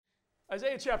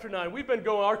Isaiah chapter 9.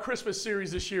 Our Christmas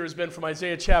series this year has been from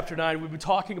Isaiah chapter 9. We've been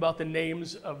talking about the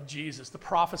names of Jesus, the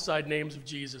prophesied names of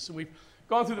Jesus. And we've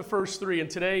gone through the first three, and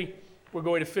today we're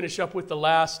going to finish up with the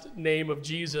last name of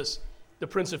Jesus, the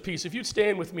Prince of Peace. If you'd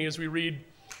stand with me as we read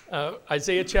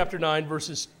Isaiah chapter 9,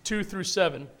 verses 2 through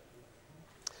 7.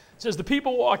 It says, "The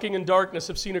people walking in darkness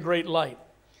have seen a great light.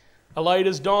 A light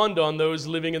has dawned on those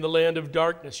living in the land of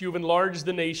darkness. You have enlarged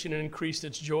the nation and increased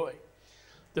its joy.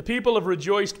 The people have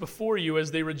rejoiced before you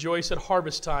as they rejoice at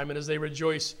harvest time and as they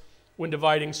rejoice when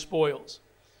dividing spoils.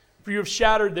 For you have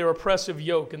shattered their oppressive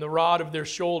yoke and the rod of their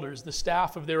shoulders, the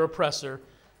staff of their oppressor,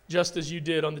 just as you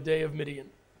did on the day of Midian.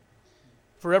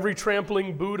 For every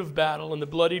trampling boot of battle and the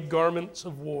bloodied garments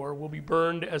of war will be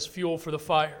burned as fuel for the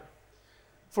fire.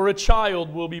 For a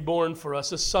child will be born for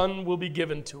us, a son will be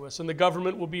given to us, and the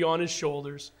government will be on his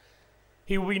shoulders.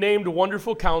 He will be named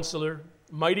Wonderful Counselor,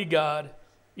 Mighty God,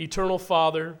 Eternal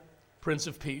Father, Prince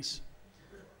of Peace.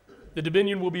 The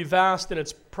dominion will be vast and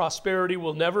its prosperity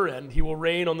will never end. He will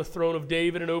reign on the throne of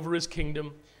David and over his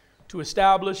kingdom to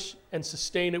establish and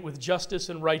sustain it with justice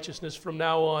and righteousness from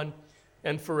now on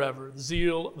and forever. The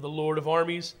zeal of the Lord of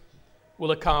armies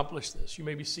will accomplish this." You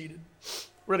may be seated.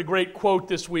 We read a great quote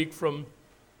this week from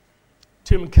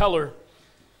Tim Keller.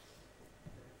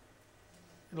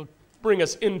 It'll bring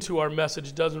us into our message.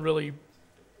 It doesn't really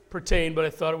pertain, but I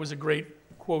thought it was a great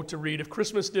quote to read. "If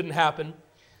Christmas didn't happen,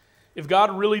 if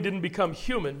God really didn't become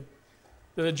human,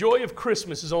 then the joy of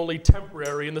Christmas is only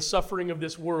temporary and the suffering of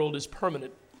this world is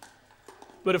permanent.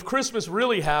 But if Christmas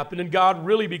really happened and God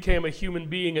really became a human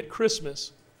being at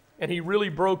Christmas and he really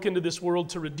broke into this world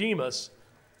to redeem us,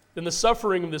 then the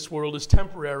suffering of this world is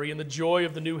temporary and the joy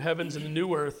of the new heavens and the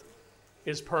new earth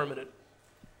is permanent."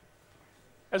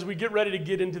 As we get ready to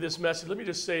get into this message, let me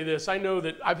just say this. I know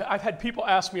that I've had people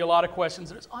ask me a lot of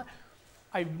questions.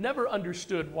 I've never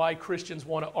understood why Christians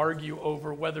want to argue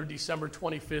over whether December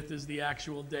 25th is the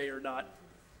actual day or not.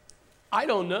 I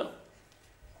don't know.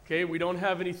 Okay, we don't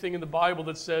have anything in the Bible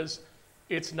that says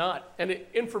it's not. And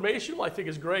informational, I think,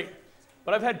 is great.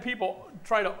 But I've had people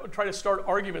try to start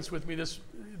arguments with me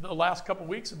the last couple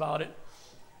weeks about it.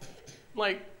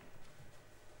 Like,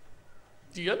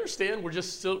 do you understand we're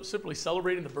just simply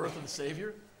celebrating the birth of the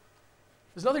Savior?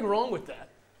 There's nothing wrong with that.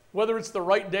 Whether it's the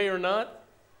right day or not,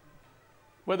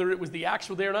 whether it was the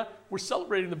actual day or not, we're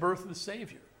celebrating the birth of the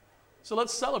Savior. So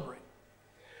let's celebrate.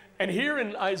 And here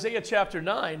in Isaiah chapter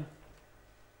 9,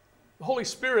 the Holy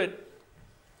Spirit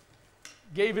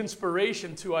gave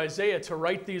inspiration to Isaiah to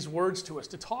write these words to us,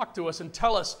 to talk to us and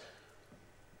tell us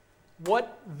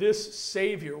what this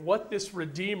Savior, what this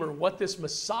Redeemer, what this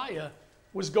Messiah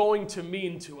was going to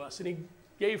mean to us. And he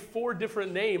gave 4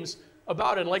 different names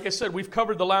about it. And like I said, we've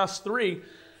covered the last 3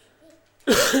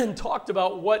 and talked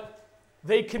about what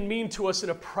they can mean to us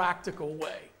in a practical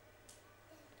way.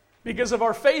 Because if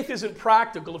our faith isn't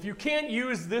practical, if you can't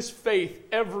use this faith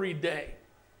every day,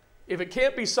 if it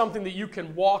can't be something that you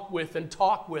can walk with and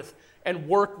talk with and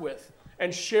work with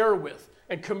and share with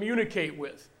and communicate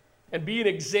with and be an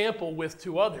example with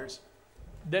to others,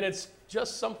 then it's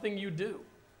just something you do.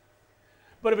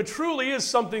 But if it truly is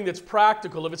something that's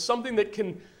practical, if it's something that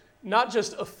can not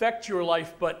just affect your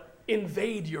life, but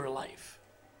invade your life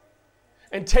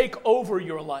and take over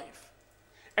your life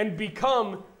and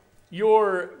become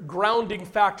your grounding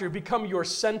factor, become your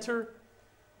center,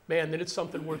 man, then it's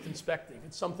something worth inspecting.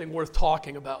 It's something worth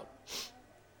talking about.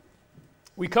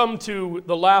 We come to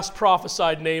the last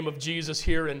prophesied name of Jesus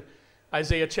here in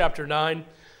Isaiah chapter 9.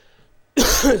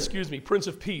 Excuse me, Prince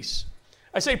of Peace.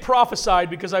 I say prophesied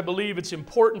because I believe it's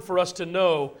important for us to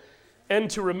know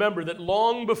and to remember that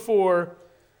long before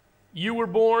you were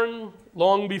born,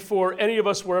 long before any of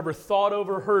us were ever thought of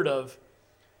or heard of,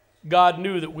 God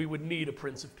knew that we would need a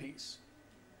Prince of Peace.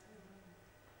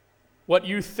 What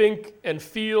you think and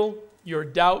feel, your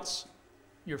doubts,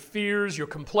 your fears, your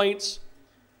complaints,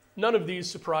 none of these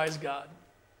surprise God.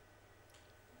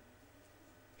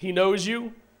 He knows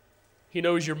you. He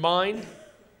knows your mind.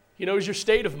 He knows your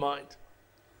state of mind.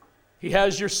 He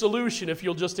has your solution if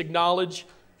you'll just acknowledge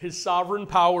his sovereign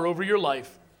power over your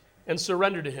life and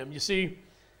surrender to him. You see,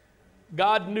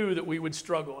 God knew that we would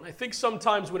struggle. And I think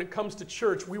sometimes when it comes to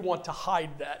church, we want to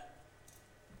hide that.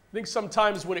 I think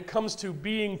sometimes when it comes to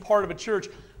being part of a church,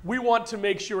 we want to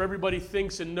make sure everybody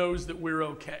thinks and knows that we're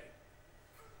okay.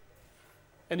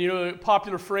 And you know, a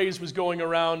popular phrase was going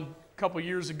around a couple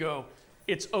years ago,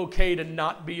 it's okay to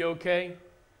not be okay.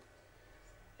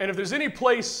 And if there's any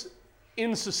place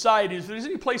in society, if there's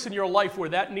any place in your life where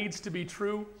that needs to be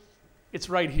true, it's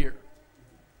right here.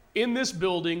 In this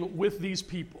building with these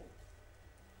people.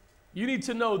 You need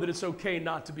to know that it's okay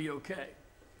not to be okay.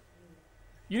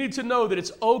 You need to know that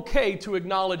it's okay to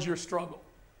acknowledge your struggle.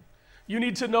 You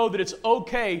need to know that it's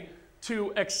okay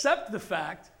to accept the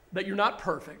fact that you're not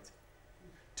perfect,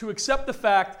 to accept the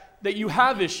fact that you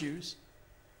have issues,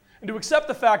 and to accept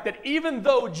the fact that even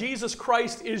though Jesus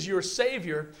Christ is your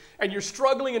Savior and you're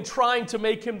struggling and trying to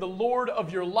make Him the Lord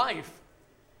of your life,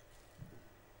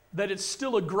 that it's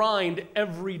still a grind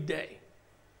every day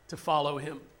to follow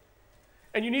Him.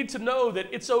 And you need to know that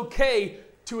it's okay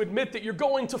to admit that you're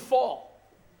going to fall.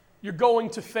 You're going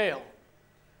to fail.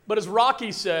 But as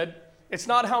Rocky said, it's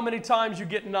not how many times you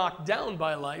get knocked down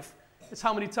by life, it's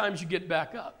how many times you get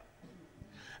back up.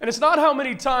 And it's not how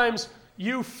many times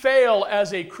you fail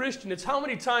as a Christian, it's how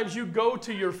many times you go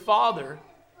to your Father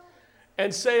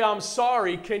and say, I'm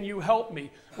sorry, can you help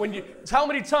me? It's how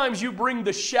many times you bring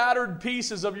the shattered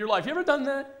pieces of your life. You ever done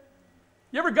that?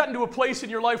 You ever gotten to a place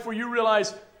in your life where you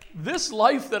realize, this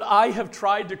life that I have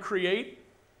tried to create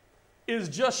is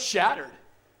just shattered.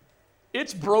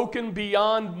 It's broken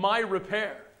beyond my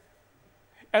repair.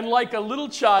 And like a little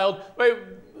child,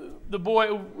 the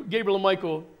boy, Gabriel and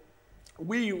Michael,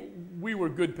 we were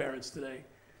good parents today.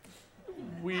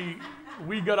 We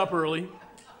got up early,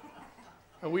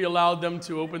 and we allowed them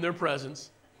to open their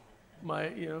presents.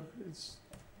 It's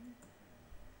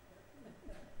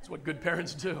what good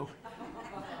parents do.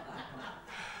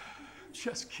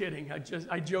 Just kidding.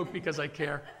 I joke because I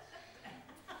care.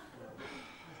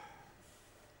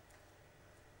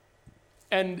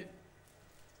 And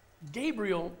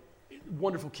Gabriel,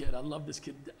 wonderful kid. I love this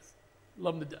kid to death.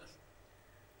 Love him to death.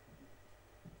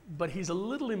 But he's a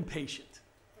little impatient.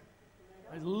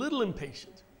 He's a little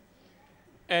impatient.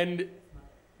 And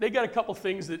they got a couple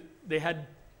things that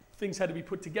things had to be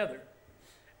put together.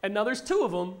 And now there's two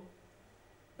of them,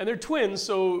 and they're twins,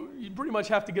 so you pretty much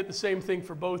have to get the same thing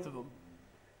for both of them.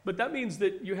 But that means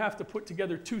that you have to put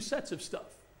together two sets of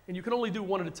stuff, and you can only do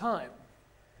one at a time.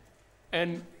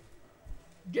 And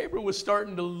Gabriel was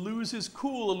starting to lose his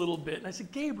cool a little bit. And I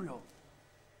said, Gabriel,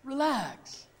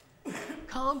 relax.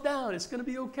 Calm down. It's going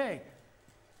to be okay.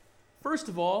 First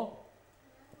of all,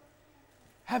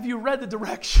 have you read the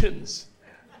directions?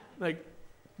 And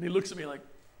he looks at me like,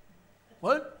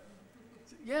 what? I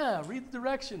said, yeah, read the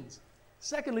directions.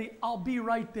 Secondly, I'll be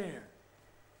right there.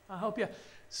 I'll help you.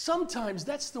 Sometimes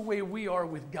that's the way we are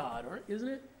with God, isn't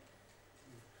it?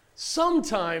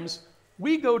 Sometimes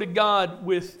we go to God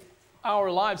with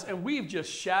our lives and we've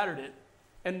just shattered it.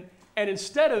 And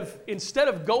instead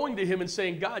of going to Him and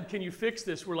saying, God, can you fix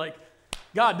this? We're like,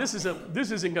 God, this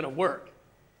isn't going to work.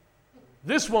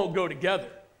 This won't go together.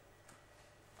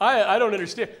 I don't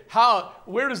understand.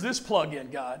 Where does this plug in,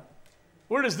 God?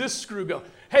 Where does this screw go?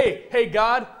 Hey,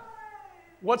 God,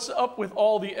 what's up with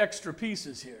all the extra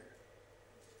pieces here?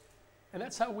 And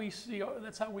that's how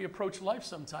we approach life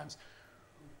sometimes.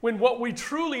 When what we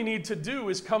truly need to do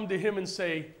is come to Him and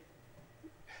say,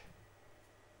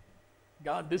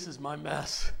 God, this is my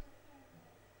mess.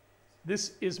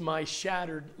 This is my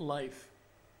shattered life.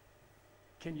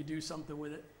 Can you do something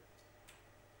with it?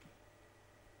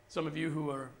 Some of you who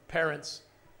are parents,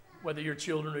 whether your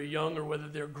children are young or whether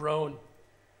they're grown,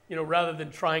 rather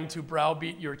than trying to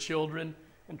browbeat your children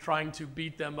and trying to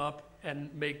beat them up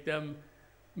and make them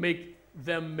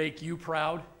make you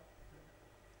proud,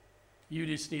 you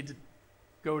just need to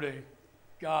go to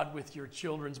God with your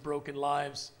children's broken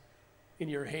lives in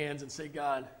your hands and say,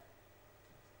 God,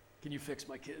 can you fix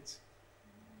my kids?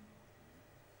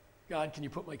 God, can you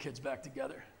put my kids back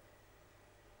together?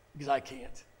 Because I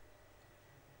can't.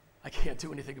 I can't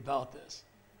do anything about this.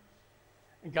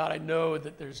 And God, I know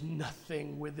that there's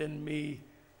nothing within me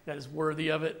that is worthy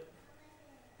of it,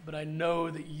 but I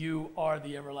know that you are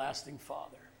the everlasting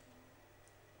Father.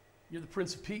 You're the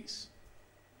Prince of Peace.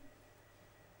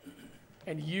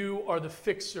 And you are the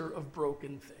fixer of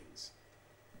broken things.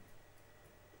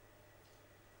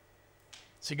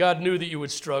 See, God knew that you would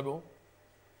struggle.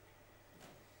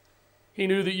 He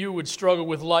knew that you would struggle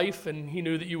with life, and He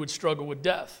knew that you would struggle with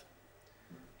death.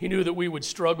 He knew that we would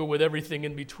struggle with everything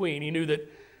in between. He knew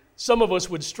that some of us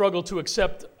would struggle to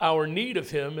accept our need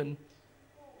of Him, and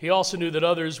He also knew that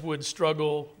others would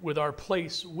struggle with our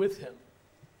place with Him.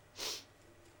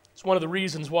 It's one of the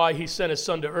reasons why He sent His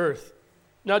Son to earth,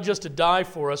 not just to die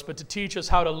for us, but to teach us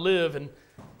how to live, and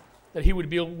that He would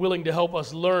be willing to help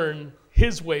us learn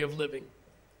His way of living,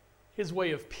 His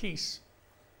way of peace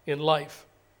in life.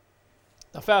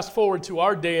 Now fast forward to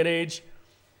our day and age,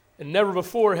 and never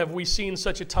before have we seen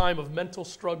such a time of mental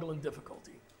struggle and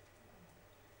difficulty.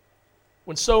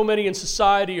 When so many in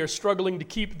society are struggling to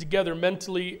keep it together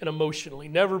mentally and emotionally,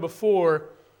 never before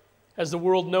has the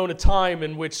world known a time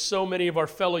in which so many of our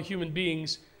fellow human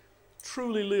beings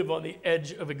truly live on the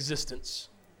edge of existence.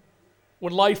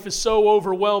 when life is so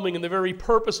overwhelming and the very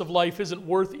purpose of life isn't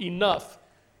worth enough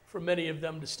for many of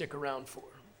them to stick around for.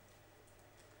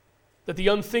 That the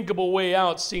unthinkable way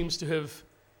out seems to have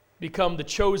become the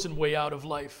chosen way out of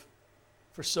life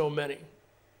for so many.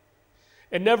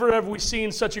 And never have we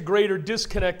seen such a greater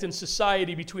disconnect in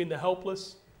society between the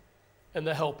helpless and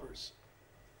the helpers.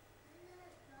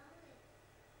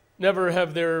 Never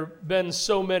have there been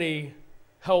so many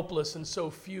helpless and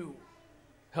so few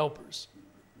helpers.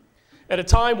 At a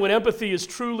time when empathy is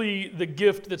truly the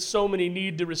gift that so many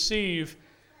need to receive,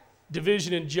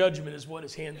 division and judgment is what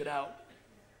is handed out.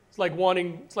 It's like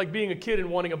being a kid and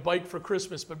wanting a bike for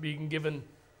Christmas, but being given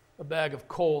a bag of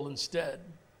coal instead.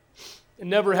 And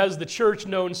never has the church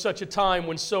known such a time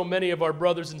when so many of our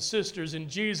brothers and sisters in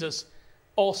Jesus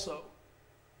also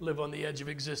live on the edge of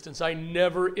existence. I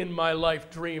never in my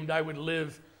life dreamed I would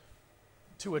live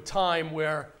to a time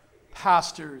where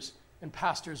pastors and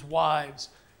pastors' wives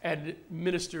and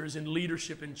ministers in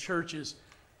leadership in churches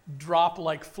drop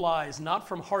like flies, not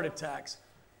from heart attacks,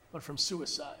 but from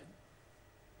suicide.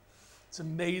 It's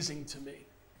amazing to me.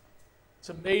 It's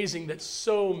amazing that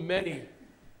so many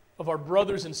of our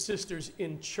brothers and sisters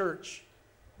in church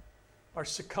are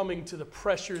succumbing to the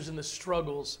pressures and the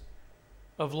struggles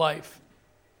of life.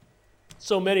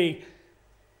 So many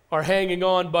are hanging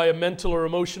on by a mental or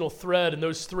emotional thread, and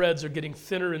those threads are getting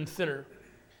thinner and thinner.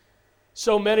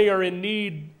 So many are in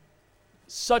need,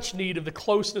 such need of the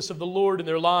closeness of the Lord in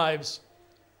their lives,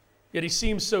 yet He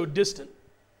seems so distant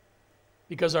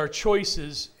because our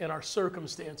choices and our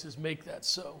circumstances make that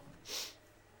so.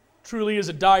 Truly is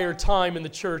a dire time in the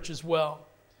church as well.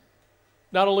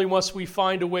 Not only must we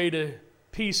find a way to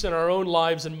peace in our own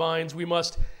lives and minds,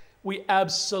 we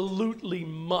absolutely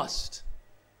must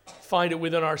find it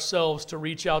within ourselves to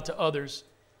reach out to others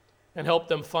and help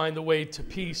them find the way to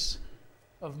peace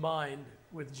of mind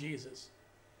with Jesus.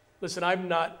 Listen,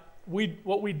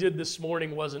 what we did this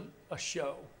morning wasn't a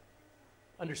show.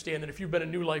 Understand that if you've been a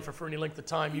New Lifer for any length of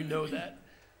time, you know that.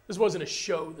 This wasn't a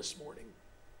show this morning.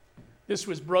 This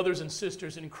was brothers and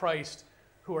sisters in Christ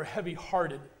who are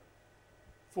heavy-hearted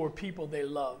for people they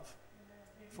love,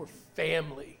 for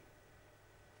family.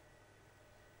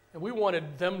 And we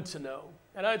wanted them to know,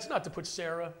 and it's not to put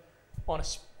Sarah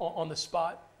on the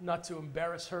spot, not to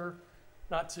embarrass her,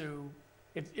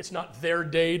 it's not their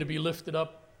day to be lifted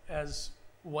up as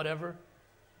whatever.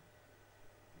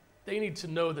 They need to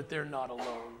know that they're not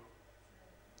alone.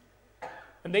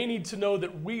 And they need to know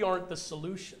that we aren't the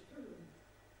solution.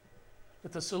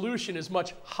 That the solution is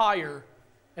much higher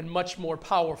and much more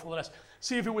powerful than us.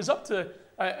 See, if it was up to,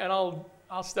 and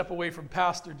I'll step away from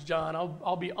Pastor John,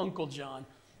 I'll be Uncle John.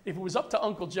 If it was up to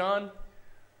Uncle John,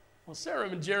 well, Sarah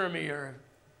and Jeremy are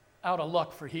out of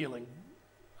luck for healing.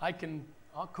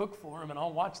 I'll cook for them and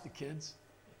I'll watch the kids.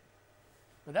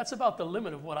 But that's about the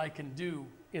limit of what I can do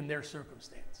in their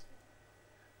circumstance.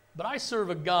 But I serve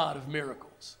a God of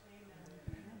miracles.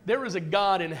 There is a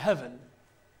God in heaven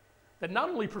that not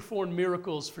only performed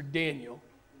miracles for Daniel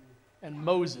and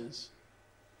Moses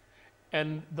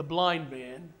and the blind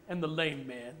man and the lame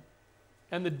man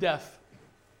and the deaf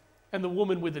and the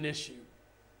woman with an issue.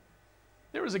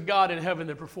 There is a God in heaven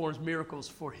that performs miracles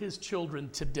for His children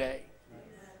today.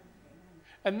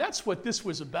 And that's what this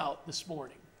was about this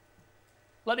morning.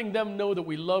 Letting them know that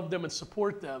we love them and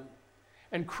support them,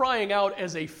 and crying out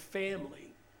as a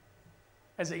family,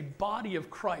 as a body of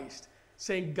Christ,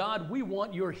 saying, God, we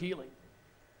want your healing.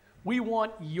 We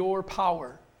want your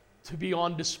power to be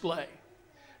on display.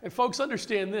 And folks,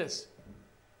 understand this.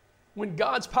 When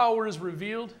God's power is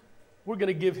revealed, we're going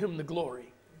to give Him the glory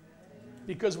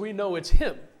because we know it's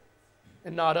Him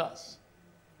and not us.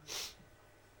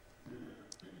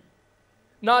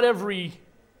 Not every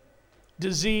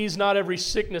disease, not every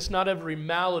sickness, not every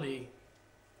malady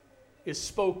is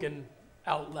spoken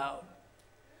out loud.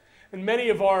 And many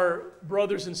of our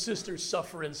brothers and sisters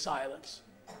suffer in silence.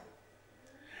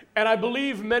 And I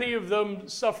believe many of them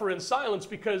suffer in silence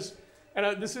because,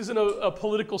 and this isn't a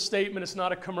political statement, it's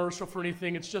not a commercial for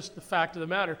anything, it's just the fact of the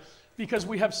matter, because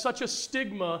we have such a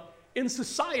stigma in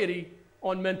society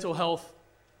on mental health,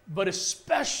 but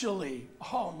especially,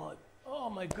 oh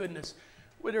my goodness,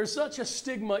 where there's such a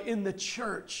stigma in the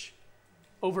church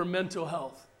over mental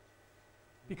health,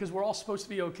 because we're all supposed to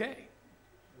be okay.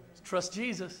 Trust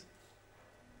Jesus.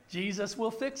 Jesus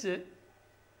will fix it.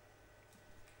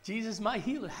 Jesus, my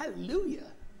healer. Hallelujah.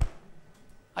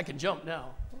 I can jump now.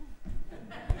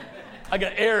 I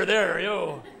got air there,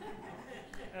 yo.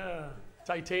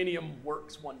 Titanium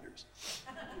works wonders.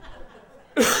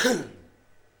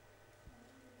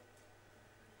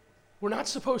 We're not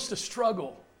supposed to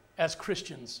struggle as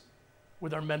Christians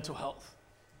with our mental health.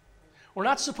 We're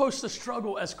not supposed to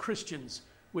struggle as Christians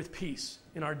with peace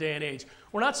in our day and age.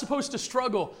 We're not supposed to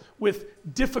struggle with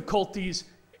difficulties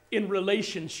in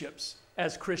relationships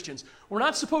as Christians. We're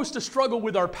not supposed to struggle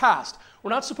with our past.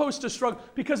 We're not supposed to struggle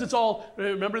because it's all,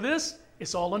 remember this?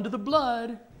 It's all under the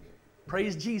blood.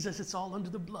 Praise Jesus, it's all under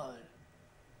the blood.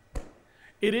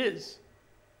 It is.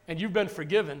 And you've been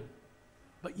forgiven,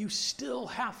 but you still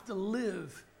have to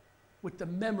live with the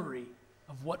memory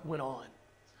of what went on.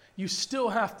 You still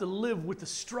have to live with the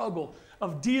struggle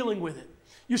of dealing with it.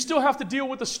 You still have to deal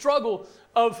with the struggle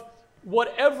of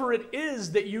whatever it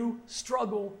is that you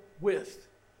struggle with.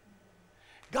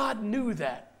 God knew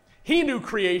that. He knew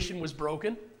creation was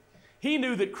broken. He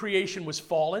knew that creation was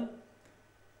fallen.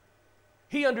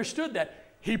 He understood that.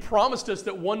 He promised us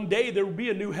that one day there will be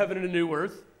a new heaven and a new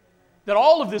earth, that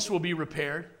all of this will be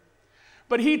repaired.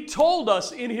 But he told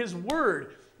us in his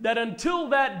word that until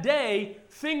that day,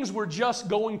 things were just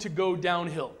going to go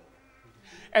downhill.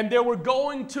 And there were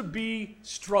going to be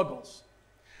struggles.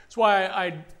 That's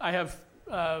why I have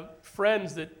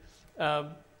friends that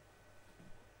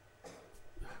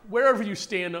wherever you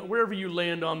stand, wherever you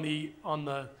land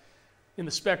in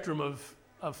the spectrum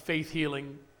of faith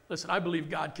healing, listen, I believe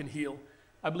God can heal.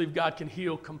 I believe God can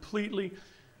heal completely.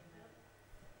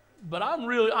 But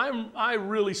I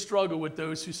really struggle with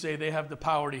those who say they have the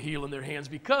power to heal in their hands,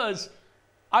 because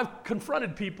I've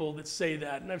confronted people that say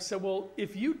that, and I've said, well,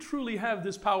 if you truly have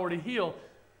this power to heal,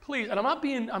 please, and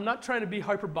I'm not trying to be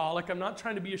hyperbolic, I'm not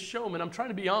trying to be a showman, I'm trying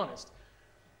to be honest.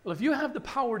 Well, if you have the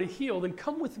power to heal, then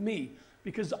come with me,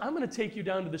 because I'm going to take you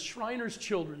down to the Shriners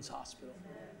Children's Hospital,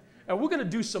 and we're going to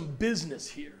do some business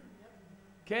here,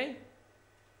 okay?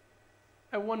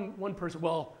 And one person,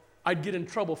 well, I'd get in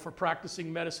trouble for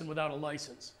practicing medicine without a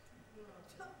license.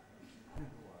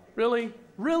 Really?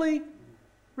 Really?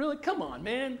 Really? Come on,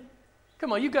 man.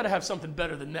 Come on, you've got to have something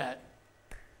better than that.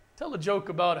 Tell a joke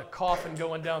about a coffin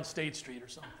going down State Street or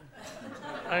something.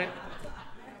 Right?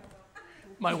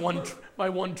 My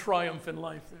one triumph in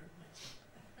life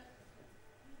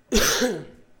there.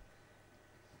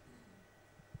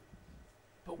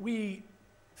 But we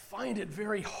find it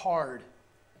very hard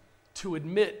to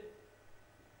admit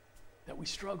that we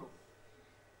struggle.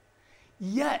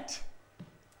 Yet,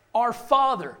 our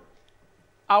Father,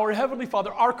 our Heavenly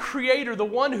Father, our Creator, the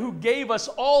one who gave us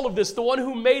all of this, the one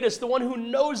who made us, the one who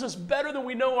knows us better than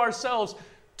we know ourselves,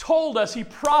 told us, He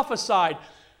prophesied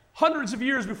hundreds of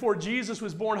years before Jesus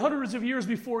was born, hundreds of years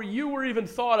before you were even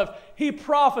thought of. He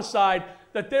prophesied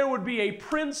that there would be a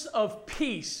Prince of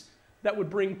Peace that would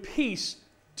bring peace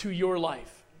to your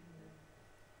life.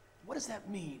 What does that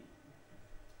mean?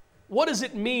 What does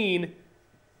it mean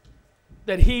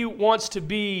that He wants to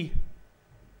be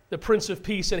the Prince of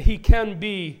Peace and He can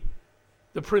be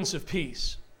the Prince of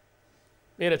Peace?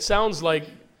 Man, it sounds like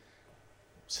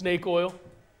snake oil,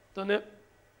 doesn't it?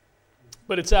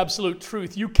 But it's absolute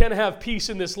truth. You can have peace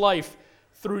in this life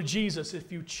through Jesus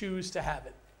if you choose to have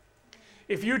it.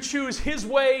 If you choose His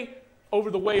way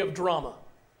over the way of drama.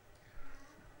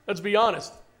 Let's be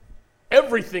honest.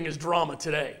 Everything is drama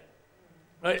today.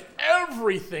 Right?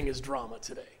 Everything is drama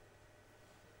today.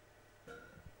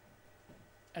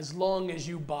 As long as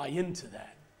you buy into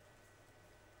that.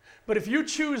 But if you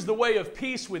choose the way of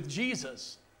peace with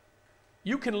Jesus,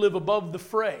 you can live above the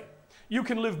fray. You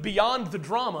can live beyond the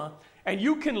drama, and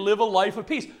you can live a life of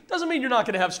peace. Doesn't mean you're not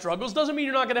going to have struggles. Doesn't mean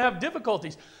you're not going to have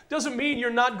difficulties. Doesn't mean you're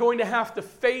not going to have to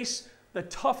face the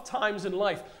tough times in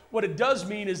life. What it does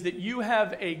mean is that you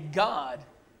have a God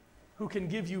who can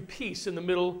give you peace in the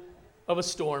middle of a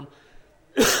storm.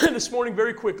 This morning,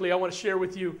 very quickly, I want to share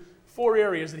with you 4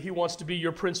 areas that He wants to be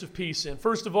your Prince of Peace in.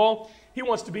 First of all, He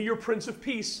wants to be your Prince of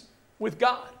Peace with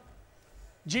God.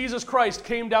 Jesus Christ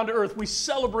came down to earth. We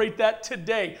celebrate that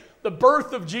today. The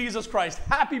birth of Jesus Christ.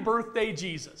 Happy birthday,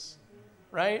 Jesus.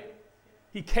 Right?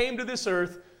 He came to this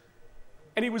earth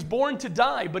and He was born to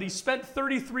die, but He spent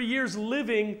 33 years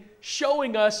living,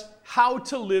 showing us how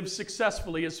to live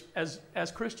successfully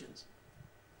as Christians.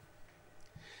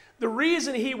 The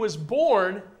reason He was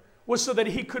born was so that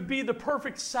He could be the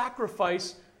perfect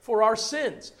sacrifice for our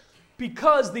sins.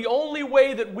 Because the only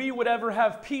way that we would ever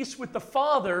have peace with the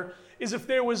Father is if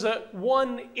there was a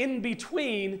one in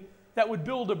between that would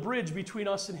build a bridge between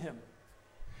us and Him.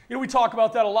 You know, we talk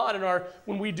about that a lot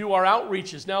when we do our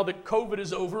outreaches. Now that COVID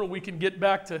is over and we can get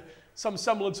back to some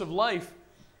semblance of life,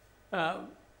 we're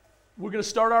going to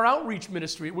start our outreach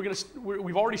ministry.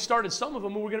 We've already started some of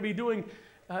them, and we're going to be doing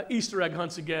Easter egg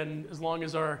hunts again as long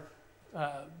as our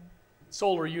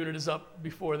solar unit is up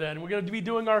before then. We're going to be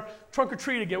doing our trunk or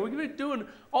treat again. We're going to be doing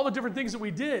all the different things that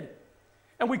we did.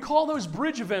 And we call those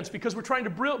bridge events because we're trying to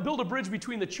build a bridge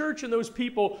between the church and those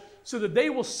people so that they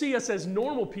will see us as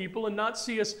normal people and not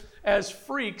see us as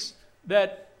freaks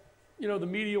that, the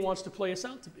media wants to play us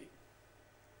out to be.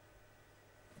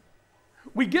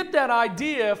 We get that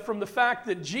idea from the fact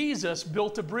that Jesus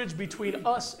built a bridge between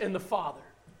us and the Father.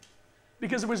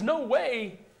 Because there was no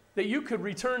way that you could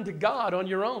return to God on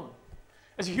your own.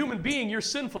 As a human being, you're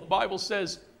sinful. The Bible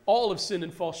says all have sinned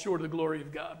and fall short of the glory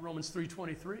of God. Romans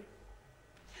 3:23.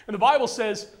 And the Bible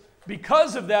says,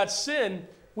 because of that sin,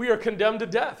 we are condemned to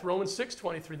death. Romans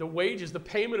 6:23. The wages, the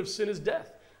payment of sin is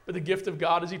death, but the gift of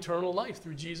God is eternal life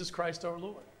through Jesus Christ our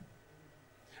Lord.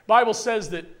 The Bible says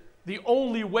that the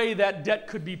only way that debt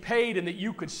could be paid and that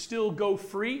you could still go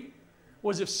free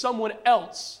was if someone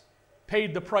else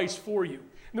paid the price for you.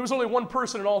 And there was only one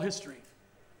person in all history,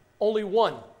 only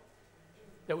one,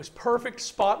 that was perfect,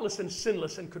 spotless, and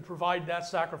sinless and could provide that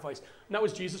sacrifice. And that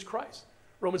was Jesus Christ.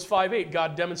 Romans 5:8,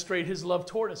 God demonstrated his love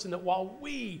toward us in that while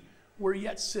we were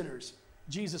yet sinners,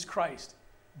 Jesus Christ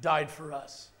died for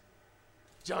us.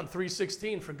 John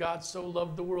 3:16, for God so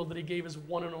loved the world that he gave his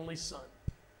one and only Son,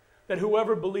 that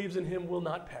whoever believes in him will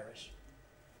not perish,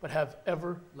 but have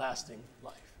everlasting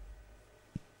life.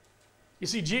 You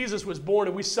see, Jesus was born,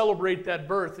 and we celebrate that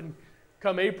birth, and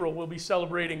come April, we'll be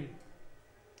celebrating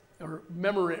or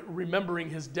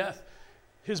remembering his death.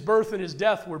 His birth and his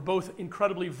death were both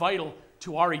incredibly vital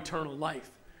to our eternal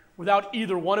life. Without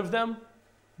either one of them,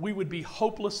 we would be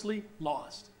hopelessly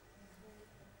lost.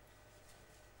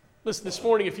 Listen, this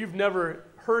morning, if you've never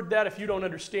heard that, if you don't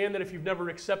understand that, if you've never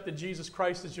accepted Jesus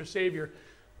Christ as your Savior,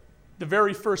 the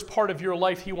very first part of your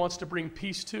life he wants to bring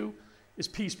peace to is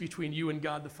peace between you and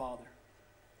God the Father.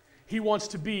 He wants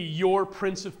to be your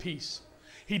Prince of Peace.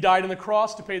 He died on the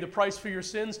cross to pay the price for your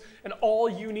sins, and all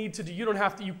you need to do,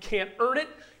 you can't earn it,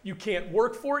 you can't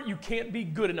work for it, you can't be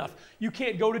good enough, you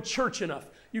can't go to church enough,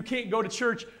 you can't go to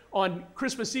church on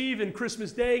Christmas Eve and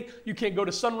Christmas Day, you can't go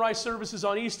to sunrise services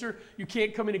on Easter, you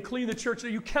can't come in and clean the church,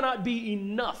 you cannot be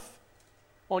enough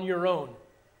on your own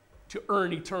to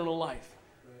earn eternal life.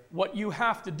 What you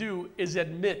have to do is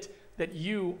admit that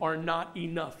you are not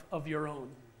enough of your own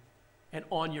and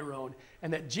on your own,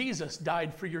 and that Jesus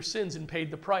died for your sins and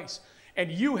paid the price. And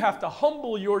you have to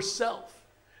humble yourself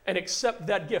and accept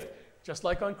that gift, just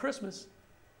like on Christmas,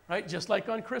 right? Just like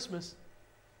on Christmas.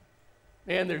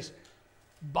 And there's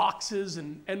boxes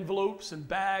and envelopes and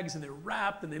bags, and they're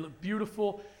wrapped, and they look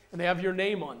beautiful, and they have your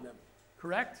name on them,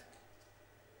 correct?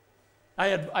 I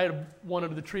had one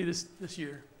under the tree this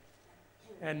year,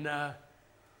 and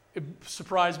it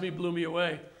surprised me, blew me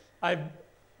away. I've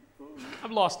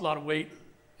lost a lot of weight,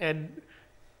 and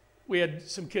we had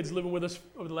some kids living with us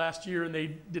over the last year, and they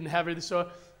didn't have anything, so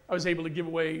I was able to give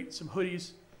away some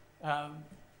hoodies.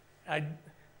 I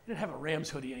didn't have a Rams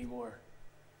hoodie anymore,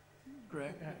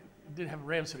 Greg. I didn't have a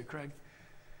Rams hoodie, Craig.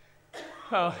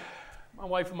 My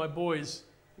wife and my boys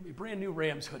gave me a brand new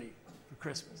Rams hoodie for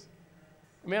Christmas.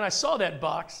 Man, I saw that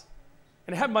box,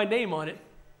 and it had my name on it.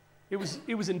 It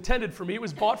was intended for me. It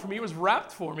was bought for me. It was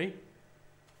wrapped for me.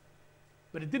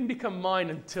 But it didn't become mine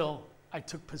until I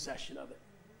took possession of it.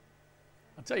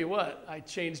 I'll tell you what, I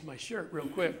changed my shirt real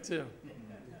quick, too.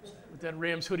 With that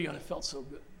Rams hoodie on, it felt so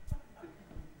good.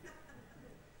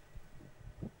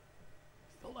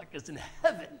 Felt like it's in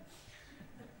heaven.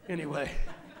 Anyway,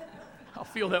 I'll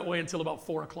feel that way until about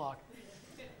 4 o'clock.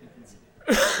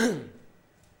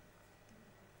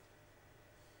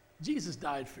 Jesus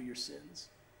died for your sins.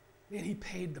 Man, he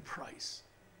paid the price.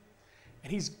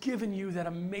 And he's given you that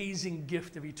amazing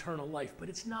gift of eternal life, but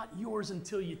it's not yours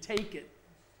until you take it.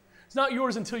 It's not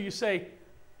yours until you say,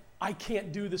 I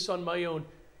can't do this on my own.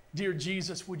 Dear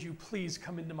Jesus, would you please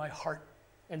come into my heart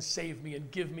and save me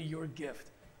and give me your gift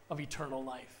of eternal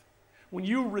life? When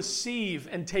you receive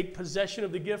and take possession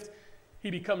of the gift,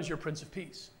 he becomes your Prince of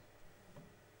Peace.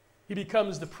 He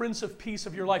becomes the Prince of Peace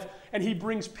of your life, and he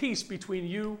brings peace between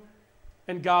you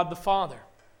and God the Father.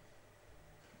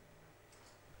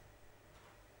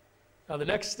 Now, the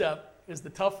next step is the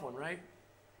tough one, right?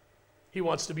 He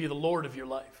wants to be the Lord of your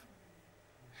life.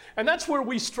 And that's where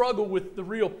we struggle with the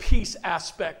real peace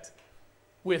aspect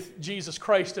with Jesus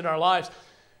Christ in our lives.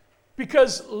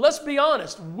 Because let's be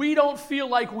honest, we don't feel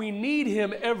like we need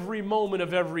him every moment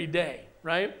of every day,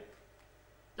 right?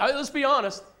 Now, let's be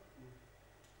honest.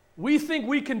 We think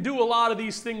we can do a lot of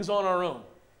these things on our own.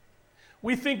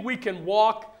 We think we can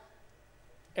walk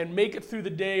and make it through the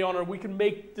day on our own. We can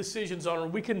make decisions on our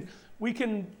own. We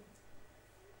can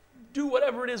do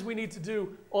whatever it is we need to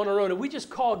do on our own. And we just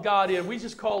call God in. We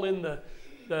just call in the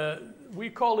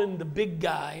big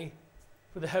guy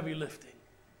for the heavy lifting.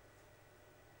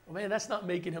 Well, man, that's not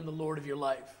making him the Lord of your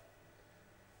life.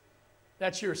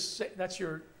 That's your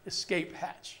escape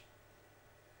hatch.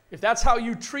 If that's how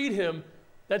you treat him,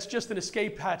 that's just an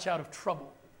escape hatch out of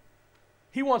trouble.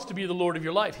 He wants to be the Lord of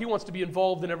your life. He wants to be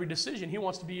involved in every decision. He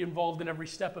wants to be involved in every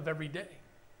step of every day.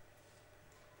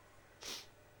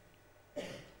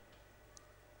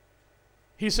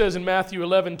 He says in Matthew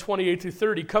 11, 28 through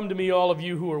 30, "Come to me, all of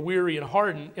you who are weary and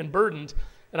hardened and burdened,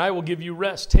 and I will give you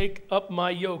rest. Take up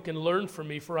my yoke and learn from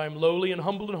me, for I am lowly and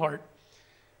humble in heart.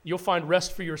 You'll find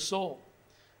rest for your soul.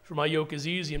 For my yoke is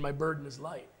easy and my burden is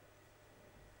light."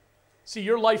 See,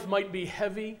 your life might be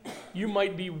heavy. You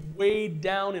might be weighed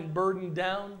down and burdened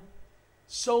down,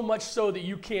 so much so that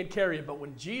you can't carry it. But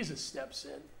when Jesus steps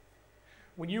in,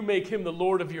 when you make him the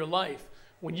Lord of your life,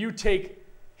 when you take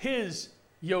his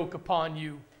yoke upon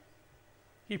you,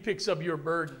 he picks up your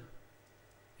burden.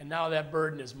 And now that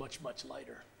burden is much, much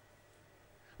lighter.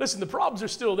 Listen, the problems are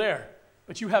still there,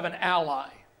 but you have an ally.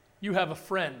 You have a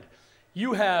friend.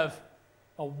 You have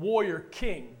a warrior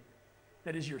king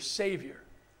that is your Savior,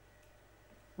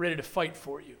 ready to fight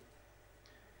for you.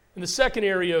 And the second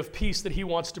area of peace that he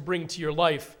wants to bring to your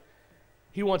life,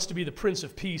 he wants to be the Prince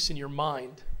of Peace in your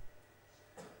mind.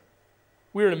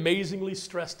 We're an amazingly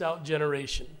stressed out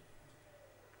generation.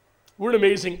 We're an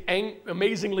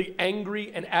amazingly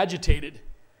angry and agitated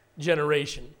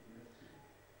generation.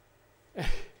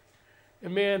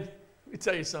 And man, let me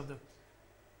tell you something.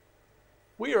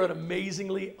 We are an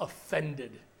amazingly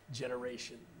offended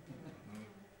generation.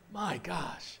 My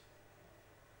gosh.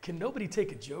 Can nobody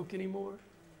take a joke anymore?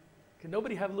 Can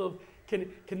nobody have a little,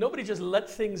 can nobody just let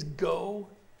things go?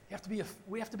 We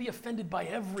have to be offended by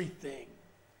everything.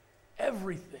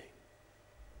 Everything.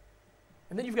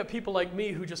 And then you've got people like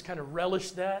me who just kind of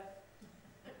relish that.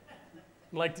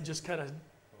 And like to just kind of,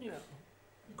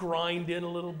 grind in a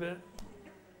little bit.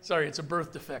 Sorry, it's a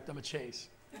birth defect. I'm a Chase.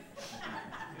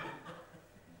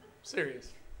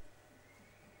 Serious.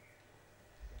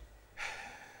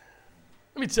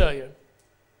 Let me tell you,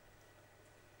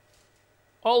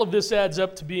 all of this adds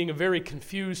up to being a very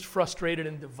confused, frustrated,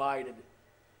 and divided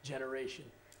generation.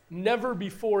 Never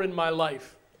before in my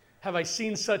life have I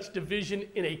seen such division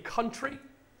in a country.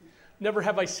 Never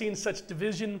have I seen such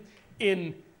division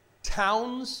in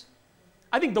towns.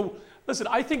 I think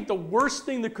the worst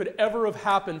thing that could ever have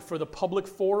happened for the public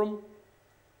forum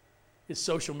is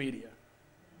social media.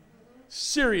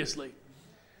 Seriously.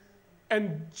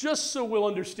 And just so we'll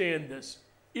understand this,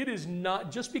 it is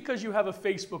not, just because you have a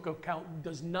Facebook account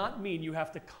does not mean you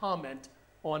have to comment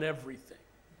on everything.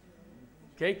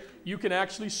 Okay? You can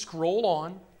actually scroll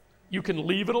on. You can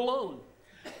leave it alone.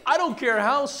 I don't care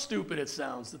how stupid it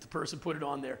sounds that the person put it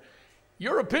on there.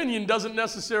 Your opinion doesn't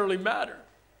necessarily matter.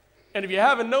 And if you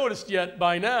haven't noticed yet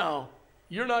by now,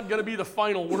 you're not going to be the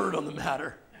final word on the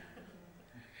matter.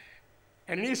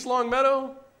 And in East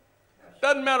Longmeadow,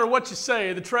 doesn't matter what you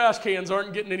say, the trash cans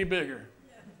aren't getting any bigger.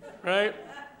 Right?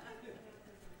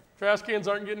 Trash cans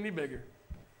aren't getting any bigger.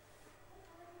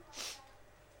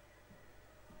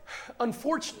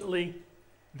 Unfortunately,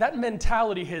 that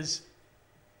mentality has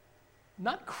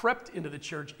not crept into the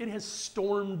church, it has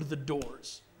stormed the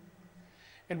doors.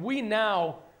 And we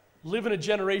now live in a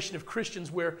generation of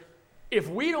Christians where if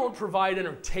we don't provide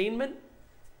entertainment,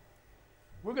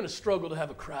 we're going to struggle to have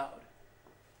a crowd.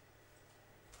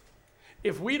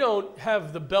 If we don't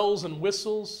have the bells and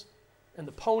whistles and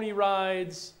the pony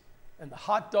rides and the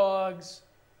hot dogs,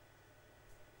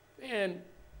 man,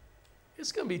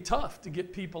 it's going to be tough to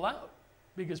get people out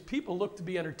because people look to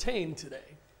be entertained today.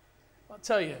 I'll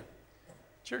tell you,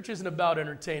 church isn't about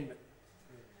entertainment.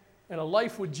 And a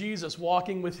life with Jesus,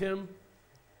 walking with him,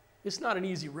 it's not an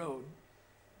easy road.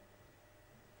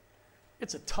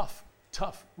 It's a tough,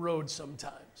 tough road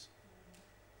sometimes.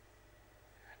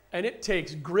 And it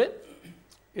takes grit,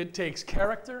 it takes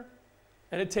character,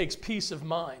 and it takes peace of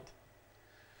mind.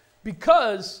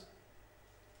 Because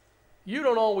you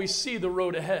don't always see the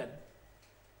road ahead.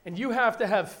 And you have to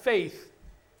have faith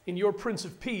in your Prince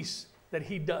of Peace that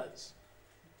he does.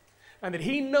 And that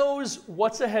he knows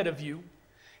what's ahead of you.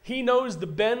 He knows the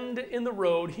bend in the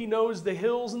road. He knows the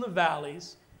hills and the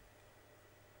valleys.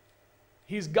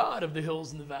 He's God of the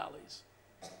hills and the valleys.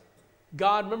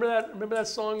 God, remember that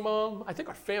song, Mom? I think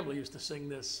our family used to sing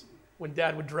this when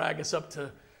Dad would drag us up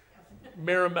to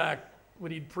Merrimack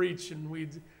when he'd preach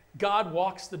and God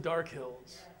walks the dark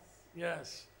hills.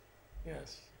 Yes.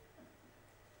 Yes.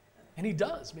 And he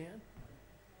does, man.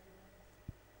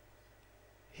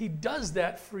 He does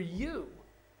that for you.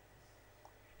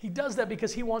 He does that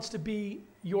because he wants to be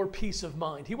your peace of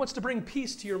mind. He wants to bring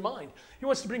peace to your mind. He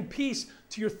wants to bring peace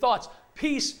to your thoughts,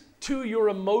 peace to your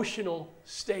emotional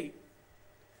state.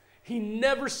 He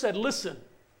never said, listen,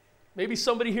 Maybe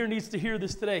somebody here needs to hear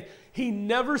this today. He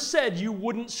never said you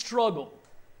wouldn't struggle.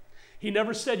 He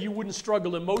never said you wouldn't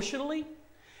struggle emotionally.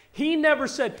 He never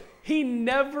said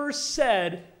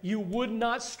you would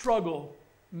not struggle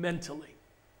mentally.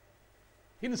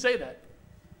 He didn't say that.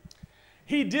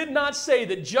 He did not say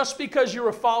that just because you're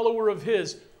a follower of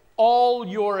his, all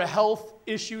your health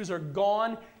issues are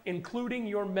gone, including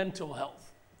your mental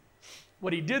health.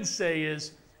 What he did say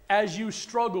is, as you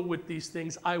struggle with these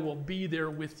things, I will be there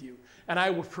with you. And I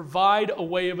will provide a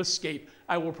way of escape.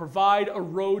 I will provide a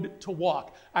road to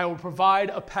walk. I will provide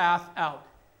a path out.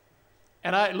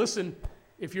 And listen,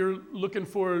 if you're looking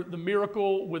for the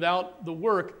miracle without the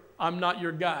work, I'm not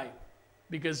your guy.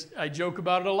 Because I joke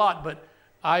about it a lot, but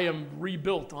I am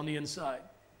rebuilt on the inside.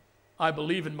 I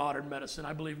believe in modern medicine.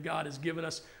 I believe God has given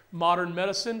us modern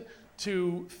medicine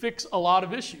to fix a lot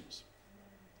of issues.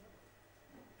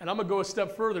 And I'm going to go a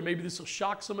step further. Maybe this will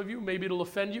shock some of you. Maybe it'll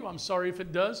offend you. I'm sorry if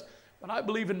it does. But I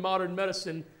believe in modern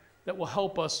medicine that will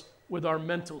help us with our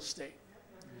mental state.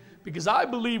 Because I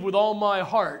believe with all my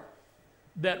heart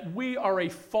that we are a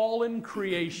fallen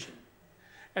creation.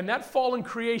 And that fallen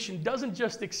creation doesn't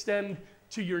just extend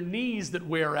to your knees that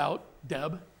wear out,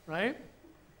 Deb, right?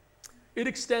 It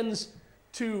extends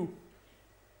to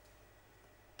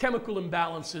chemical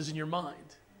imbalances in your mind,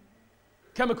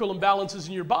 chemical imbalances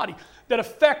in your body that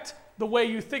affect the way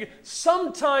you think.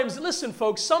 Sometimes, listen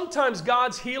folks, sometimes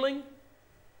God's healing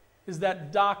is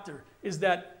that doctor, is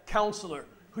that counselor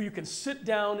who you can sit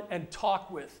down and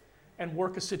talk with and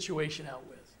work a situation out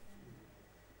with.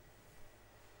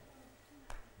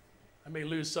 I may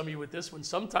lose some of you with this one.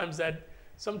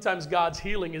 Sometimes God's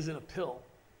healing is in a pill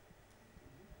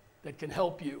that can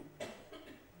help you.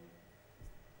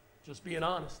 Just being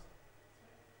honest.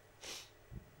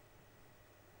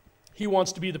 He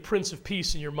wants to be the Prince of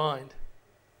Peace in your mind.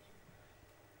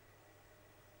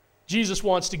 Jesus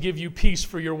wants to give you peace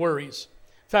for your worries.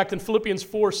 In fact, in Philippians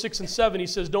 4, 6, and 7, he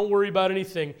says, don't worry about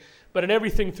anything, but in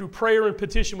everything through prayer and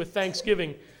petition with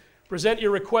thanksgiving, present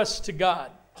your requests to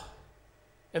God.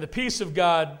 And the peace of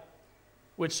God,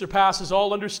 which surpasses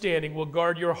all understanding, will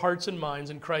guard your hearts and minds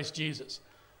in Christ Jesus.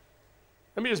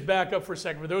 Let me just back up for a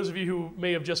second. For those of you who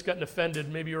may have just gotten offended,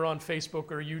 maybe you're on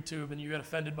Facebook or YouTube and you got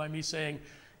offended by me saying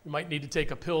you might need to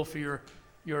take a pill for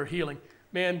your healing.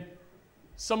 Man,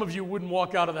 some of you wouldn't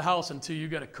walk out of the house until you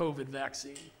got a COVID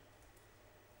vaccine.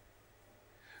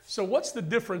 So what's the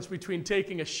difference between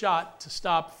taking a shot to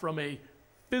stop from a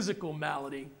physical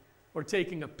malady or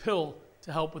taking a pill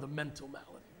to help with a mental malady?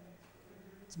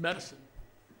 It's medicine.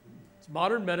 It's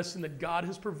modern medicine that God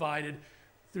has provided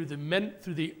through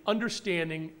the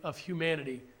understanding of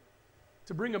humanity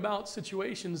to bring about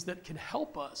situations that can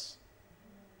help us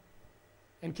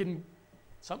and can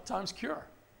sometimes cure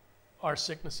our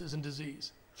sicknesses and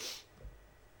disease.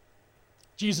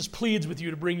 Jesus pleads with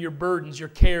you to bring your burdens, your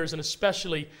cares, and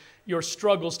especially your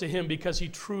struggles to him because he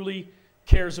truly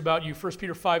cares about you. 1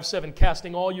 Peter 5:7,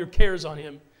 casting all your cares on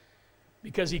him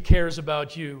because he cares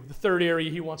about you. The third area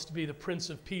he wants to be the Prince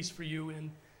of Peace for you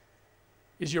in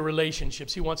is your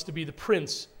relationships. He wants to be the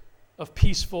Prince of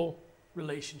peaceful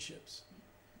relationships.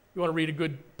 You want to read a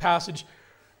good passage?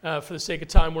 For the sake of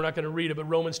time, we're not going to read it, but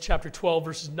Romans chapter 12,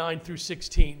 verses 9 through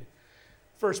 16.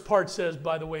 First part says,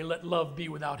 by the way, let love be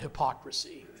without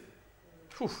hypocrisy.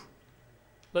 Whew.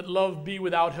 Let love be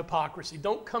without hypocrisy.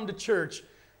 Don't come to church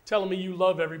telling me you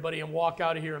love everybody and walk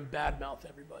out of here and badmouth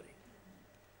everybody.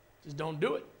 Just don't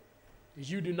do it,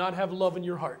 because you do not have love in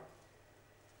your heart.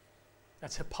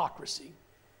 That's hypocrisy.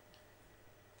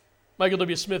 Michael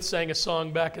W. Smith sang a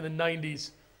song back in the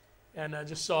 90s, and I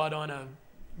just saw it on a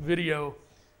video.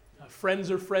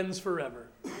 Friends are friends forever,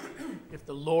 if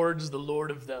the Lord's the Lord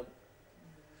of them.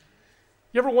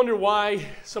 You ever wonder why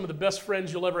some of the best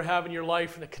friends you'll ever have in your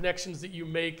life and the connections that you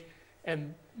make,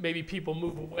 and maybe people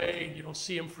move away and you don't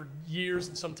see them for years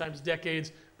and sometimes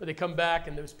decades, but they come back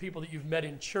and there's people that you've met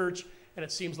in church and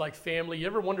it seems like family. You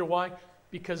ever wonder why?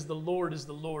 Because the Lord is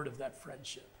the Lord of that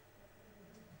friendship.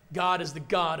 God is the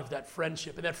God of that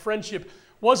friendship. And that friendship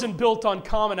wasn't built on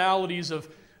commonalities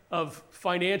of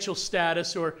financial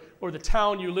status or the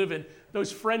town you live in.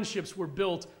 Those friendships were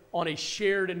built on a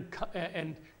shared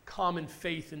and common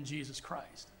faith in Jesus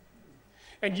Christ.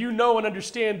 And you know and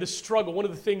understand the struggle. One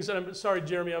of the things, and I'm sorry,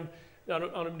 Jeremy, I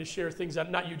don't want to share things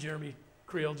out, not you, Jeremy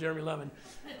Creel, Jeremy Levin.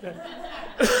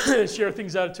 Share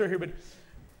things out of turn here, but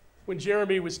when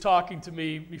Jeremy was talking to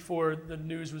me before the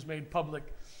news was made public,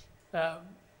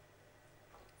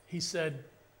 he said,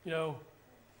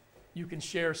 you can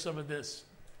share some of this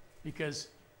because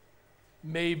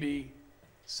maybe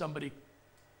somebody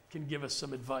can give us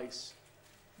some advice.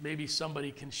 Maybe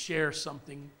somebody can share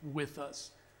something with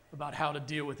us about how to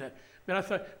deal with that. Man, I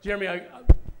thought, Jeremy, I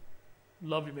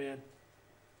love you, man.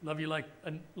 Love you like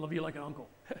an uncle.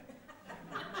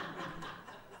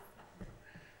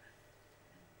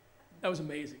 That was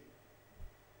amazing.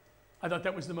 I thought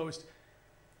that was the most,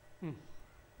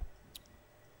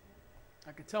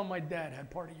 I could tell my dad had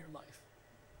part of your life.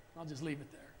 I'll just leave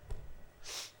it there.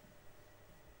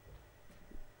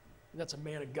 That's a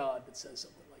man of God that says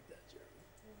something like that,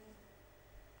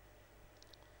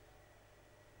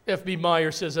 Jeremy. F.B.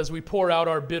 Meyer says, as we pour out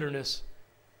our bitterness,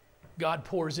 God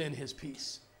pours in his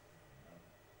peace.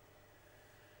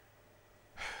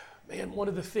 Man, one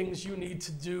of the things you need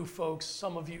to do, folks,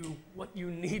 some of you, what you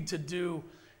need to do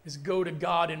is go to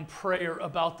God in prayer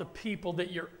about the people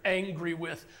that you're angry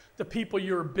with, the people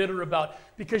you're bitter about,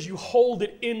 because you hold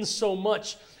it in so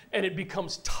much and it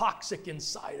becomes toxic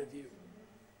inside of you.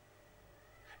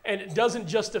 And it doesn't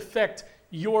just affect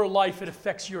your life, it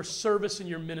affects your service and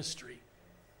your ministry.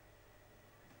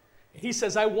 He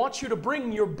says, I want you to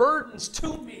bring your burdens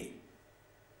to me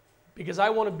because I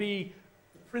want to be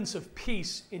the Prince of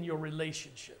Peace in your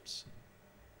relationships.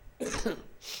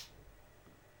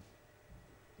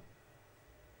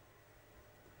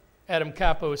 Adam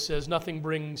Capo says, nothing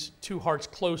brings two hearts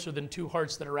closer than two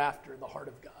hearts that are after the heart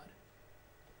of God.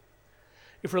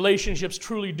 If relationships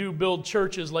truly do build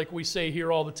churches like we say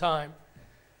here all the time,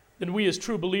 then we as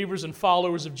true believers and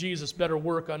followers of Jesus better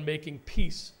work on making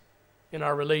peace in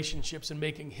our relationships and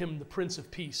making him the Prince of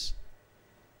Peace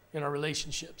in our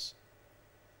relationships.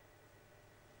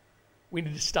 We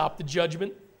need to stop the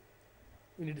judgment.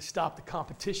 We need to stop the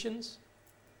competitions.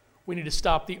 We need to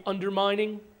stop the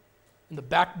undermining and the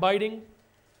backbiting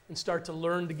and start to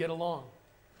learn to get along.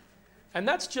 And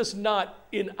that's just not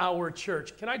in our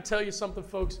church. Can I tell you something,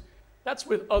 folks? That's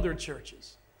with other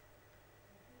churches.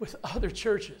 With other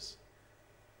churches.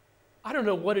 I don't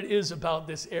know what it is about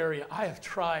this area. I have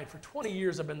tried. For 20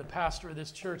 years I've been the pastor of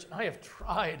this church, and I have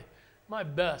tried my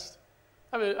best.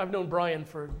 I've known Brian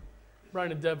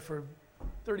and Deb for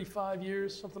 35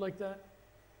 years, something like that.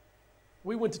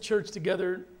 We went to church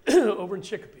together over in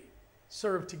Chicopee,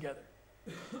 served together.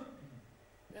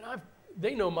 And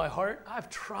they know my heart. I've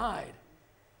tried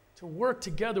to work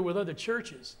together with other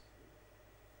churches.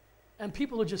 And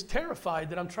people are just terrified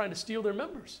that I'm trying to steal their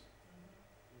members.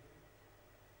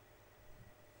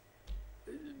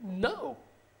 No,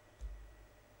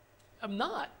 I'm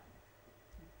not.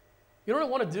 You know what I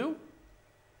want to do?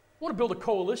 I want to build a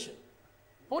coalition.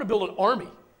 I want to build an army.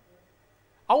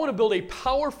 I want to build a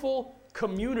powerful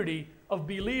community of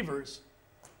believers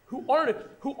who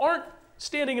aren't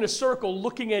standing in a circle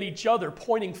looking at each other,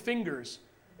 pointing fingers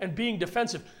and being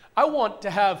defensive. I want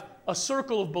to have a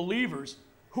circle of believers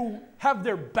who have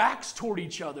their backs toward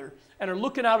each other and are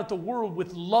looking out at the world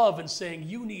with love and saying,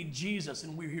 you need Jesus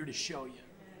and we're here to show you.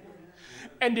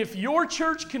 And if your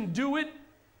church can do it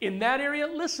in that area,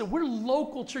 listen, we're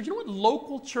local church. You know what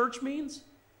local church means?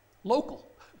 Local.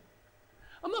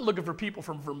 I'm not looking for people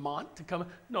from Vermont to come.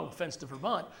 No offense to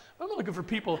Vermont. I'm not looking for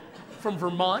people from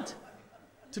Vermont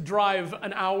to drive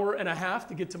an hour and a half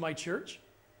to get to my church.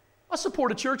 I'll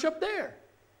support a church up there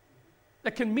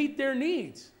that can meet their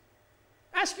needs.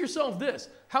 Ask yourself this.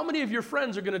 How many of your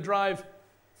friends are going to drive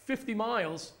 50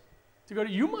 miles to go to?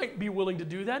 You might be willing to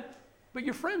do that, but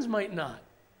your friends might not.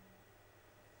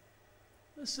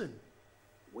 Listen,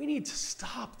 we need to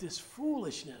stop this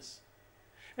foolishness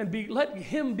and let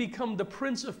him become the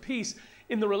Prince of Peace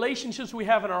in the relationships we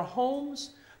have in our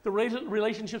homes, the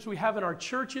relationships we have in our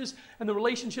churches, and the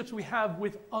relationships we have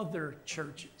with other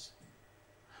churches.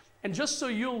 And just so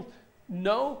you'll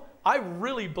know, I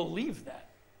really believe that.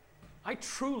 I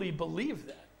truly believe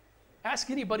that. Ask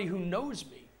anybody who knows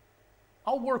me.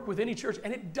 I'll work with any church,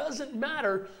 and it doesn't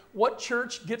matter what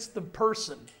church gets the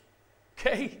person,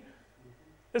 okay?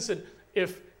 Listen,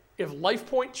 if Life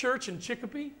Point Church in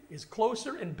Chicopee is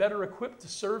closer and better equipped to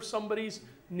serve somebody's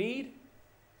need,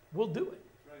 we'll do it.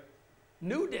 Right.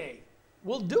 New Day,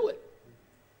 we'll do it.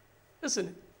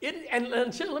 Listen, and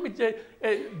let me tell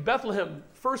you, Bethlehem,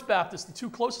 First Baptist, the two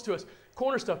closest to us,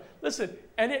 Cornerstone. Listen,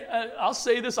 and I'll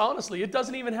say this honestly, it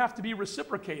doesn't even have to be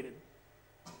reciprocated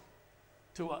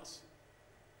to us.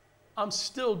 I'm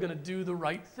still going to do the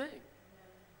right thing.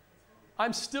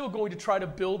 I'm still going to try to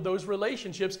build those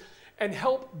relationships and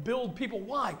help build people.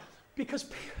 Why? Because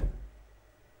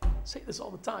I say this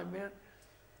all the time, man.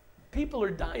 People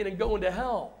are dying and going to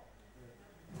hell.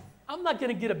 I'm not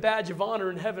going to get a badge of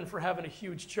honor in heaven for having a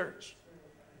huge church.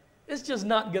 It's just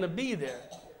not going to be there.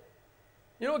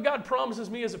 You know what God promises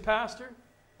me as a pastor?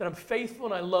 That I'm faithful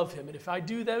and I love him. And if I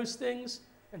do those things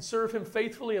and serve him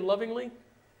faithfully and lovingly,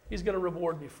 he's going to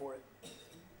reward me for it.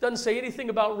 Doesn't say anything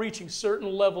about reaching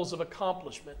certain levels of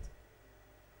accomplishment.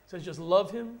 It says just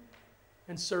love him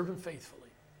and serve him faithfully.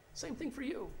 Same thing for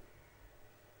you.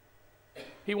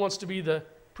 He wants to be the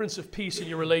Prince of Peace in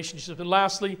your relationship. And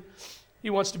lastly, he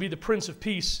wants to be the Prince of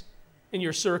Peace in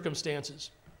your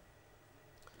circumstances.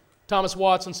 Thomas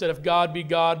Watson said, if God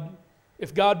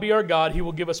be our God, he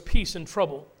will give us peace in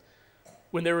trouble.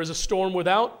 When there is a storm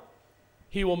without,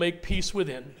 he will make peace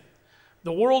within.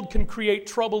 The world can create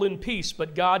trouble in peace,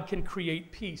 but God can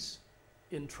create peace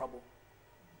in trouble.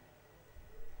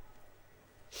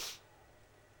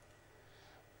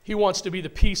 He wants to be the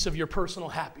peace of your personal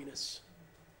happiness.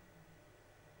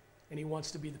 And he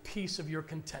wants to be the peace of your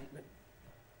contentment.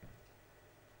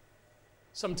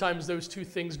 Sometimes those two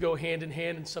things go hand in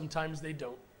hand, and sometimes they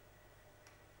don't.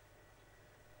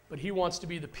 But he wants to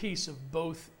be the peace of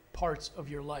both parts of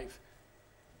your life.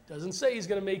 Doesn't say he's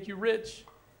going to make you rich.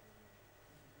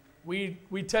 We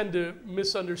tend to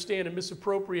misunderstand and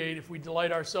misappropriate. If we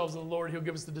delight ourselves in the Lord, he'll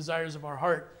give us the desires of our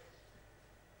heart.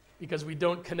 Because we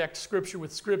don't connect Scripture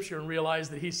with Scripture and realize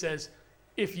that he says,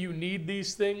 if you need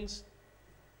these things,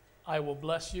 I will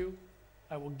bless you.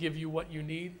 I will give you what you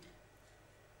need.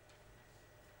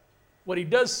 What he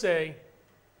does say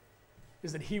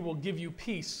is that he will give you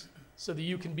peace so that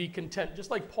you can be content. Just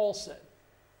like Paul said,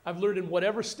 I've learned in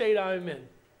whatever state I'm in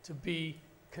to be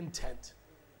content.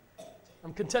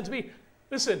 I'm content to be.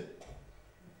 Listen,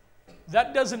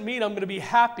 that doesn't mean I'm going to be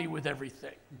happy with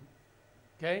everything.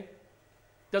 Okay?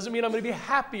 Doesn't mean I'm going to be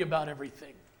happy about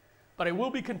everything. But I will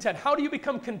be content. How do you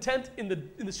become content in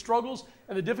the struggles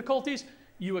and the difficulties?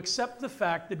 You accept the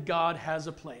fact that God has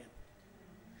a plan.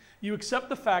 You accept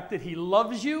the fact that he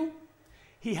loves you,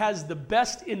 he has the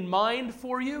best in mind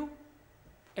for you,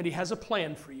 and he has a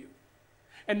plan for you.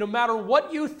 And no matter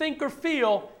what you think or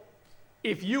feel,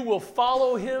 if you will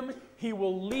follow him, he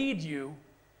will lead you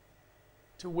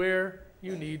to where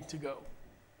you need to go.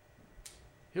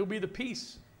 He'll be the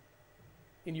peace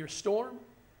in your storm.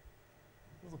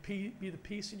 He'll be the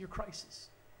peace in your crisis.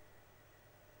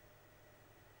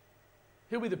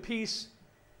 He'll be the peace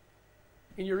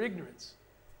in your ignorance.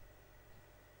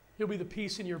 He'll be the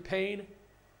peace in your pain,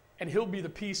 and he'll be the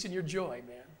peace in your joy,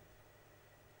 man.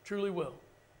 Truly will.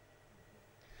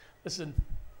 Listen,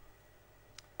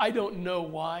 I don't know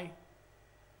why.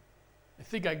 I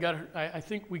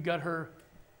think we got her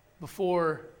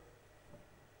before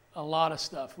a lot of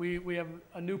stuff. We have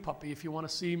a new puppy. If you want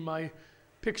to see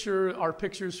our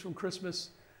pictures from Christmas,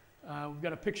 we've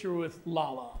got a picture with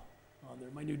Lala on there,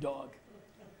 my new dog.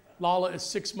 Lala is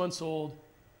 6 months old.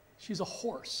 She's a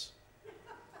horse.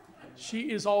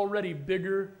 She is already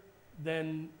bigger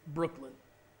than Brooklyn,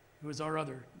 who is our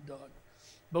other dog.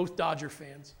 Both Dodger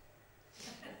fans.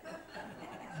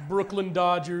 Brooklyn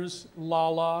Dodgers,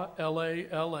 Lala,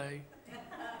 LA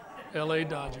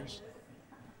Dodgers.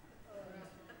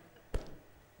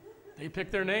 They pick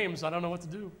their names. I don't know what to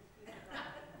do.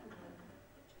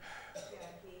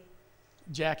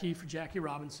 Jackie for Jackie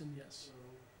Robinson, yes.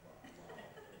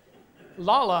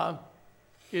 Lala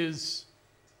is,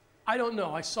 I don't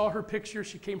know. I saw her picture.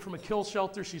 She came from a kill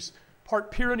shelter. She's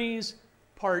part Pyrenees,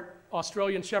 part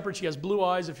Australian Shepherd. She has blue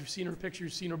eyes. If you've seen her picture,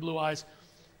 you've seen her blue eyes.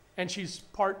 And she's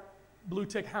part blue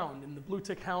tick hound. And the blue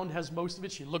tick hound has most of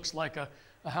it. She looks like a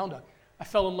hound dog. I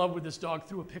fell in love with this dog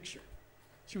through a picture.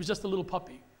 She was just a little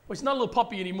puppy. Well, she's not a little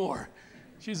puppy anymore.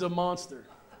 She's a monster.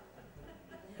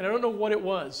 And I don't know what it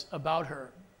was about her.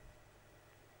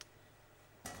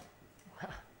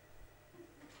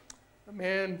 But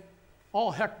man,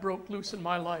 all heck broke loose in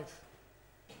my life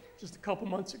just a couple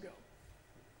months ago.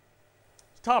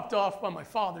 It was topped off by my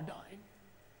father dying.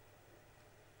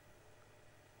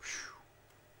 Whew.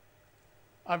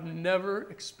 I've never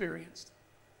experienced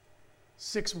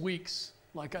 6 weeks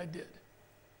like I did.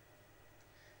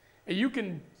 And you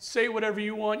can say whatever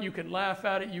you want, you can laugh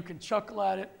at it, you can chuckle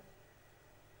at it.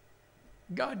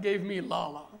 God gave me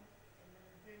Lala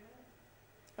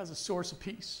as a source of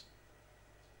peace.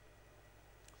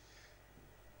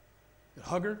 I'd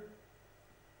hug her.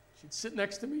 She'd sit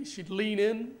next to me. She'd lean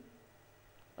in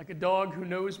like a dog who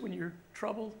knows when you're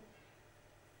troubled.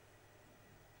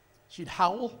 She'd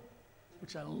howl,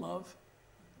 which I love.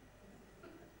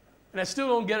 And I still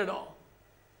don't get it all.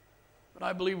 But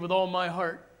I believe with all my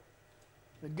heart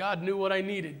that God knew what I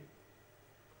needed.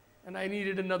 And I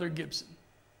needed another Gibson.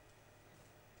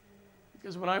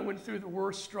 Because when I went through the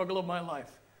worst struggle of my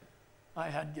life, I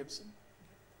had Gibson,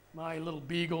 my little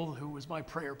beagle who was my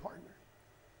prayer partner.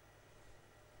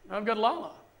 Now I've got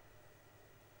Lala.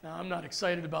 Now I'm not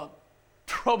excited about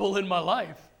trouble in my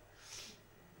life,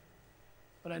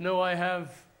 but I know I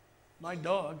have my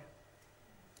dog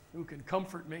who can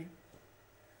comfort me.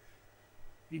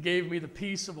 He gave me the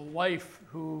peace of a wife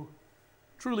who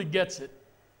truly gets it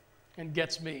and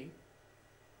gets me.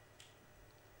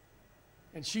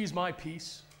 And she's my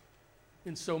peace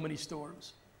in so many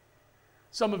storms.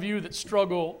 Some of you that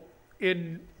struggle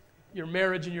in your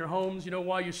marriage and your homes, you know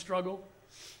why you struggle?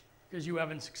 Because you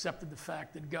haven't accepted the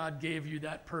fact that God gave you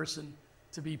that person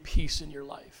to be peace in your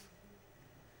life.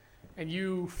 And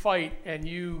you fight and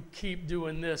you keep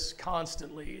doing this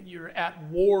constantly, and you're at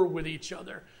war with each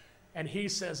other. And he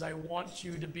says, I want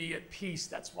you to be at peace.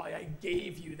 That's why I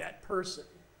gave you that person.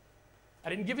 I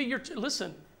didn't give you your,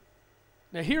 listen,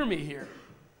 now hear me here.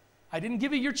 I didn't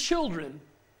give you your children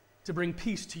to bring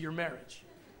peace to your marriage.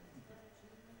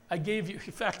 I gave you,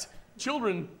 in fact,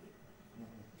 children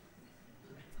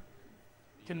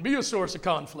can be a source of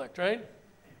conflict, right?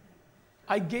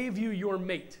 I gave you your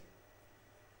mate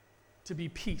to be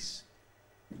peace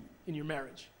in your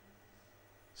marriage.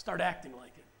 Start acting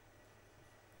like it.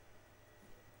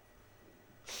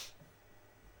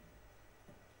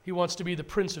 He wants to be the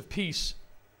Prince of Peace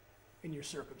in your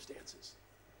circumstances.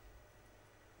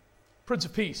 Prince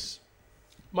of Peace,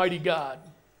 mighty God,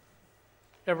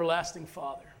 everlasting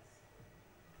Father.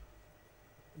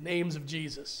 Names of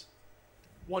Jesus,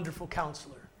 wonderful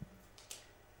Counselor,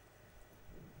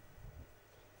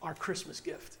 our Christmas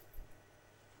gift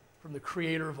from the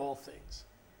Creator of all things.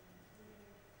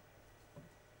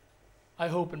 I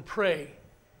hope and pray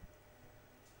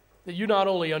that you not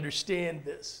only understand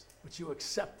this, but you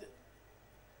accept it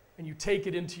and you take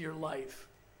it into your life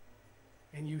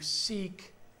and you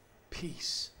seek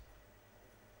peace.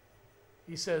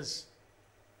 He says,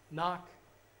 knock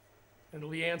and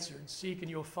it'll be answered. Seek and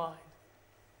you'll find.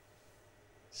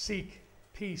 Seek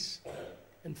peace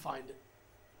and find it.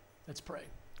 Let's pray.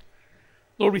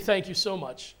 Lord, we thank you so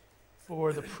much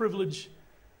for the privilege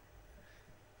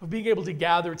of being able to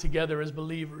gather together as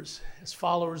believers, as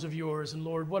followers of yours. And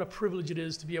Lord, what a privilege it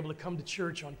is to be able to come to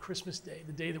church on Christmas Day,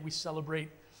 the day that we celebrate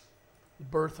the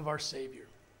birth of our Savior.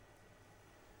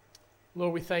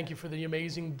 Lord, we thank you for the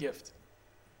amazing gift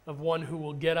of one who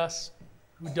will get us,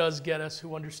 who does get us,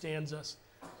 who understands us,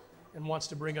 and wants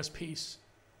to bring us peace.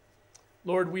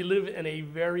 Lord, we live in a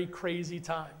very crazy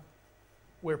time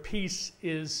where peace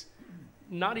is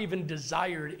not even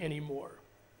desired anymore,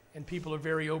 and people are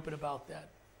very open about that.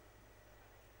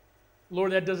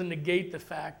 Lord, that doesn't negate the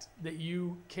fact that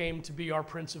you came to be our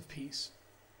Prince of Peace.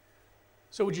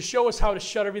 So would you show us how to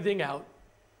shut everything out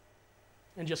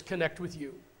and just connect with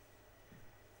you?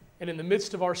 And in the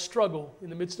midst of our struggle, in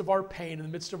the midst of our pain, in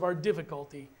the midst of our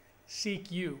difficulty,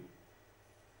 seek you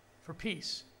for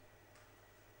peace.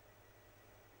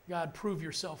 God, prove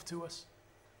yourself to us.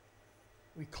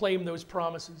 We claim those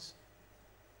promises.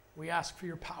 We ask for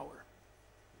your power.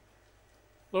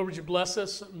 Lord, would you bless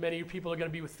us? Many of you people are going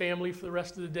to be with family for the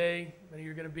rest of the day. Many of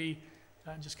you are going to be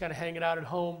just kind of hanging out at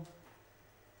home.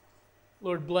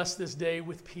 Lord, bless this day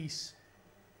with peace.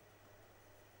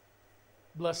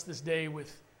 Bless this day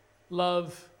with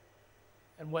love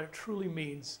and what it truly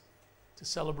means to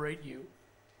celebrate you.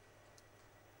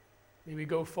 May we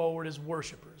go forward as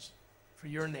worshipers for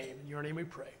your name. In your name we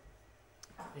pray.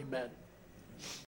 Amen.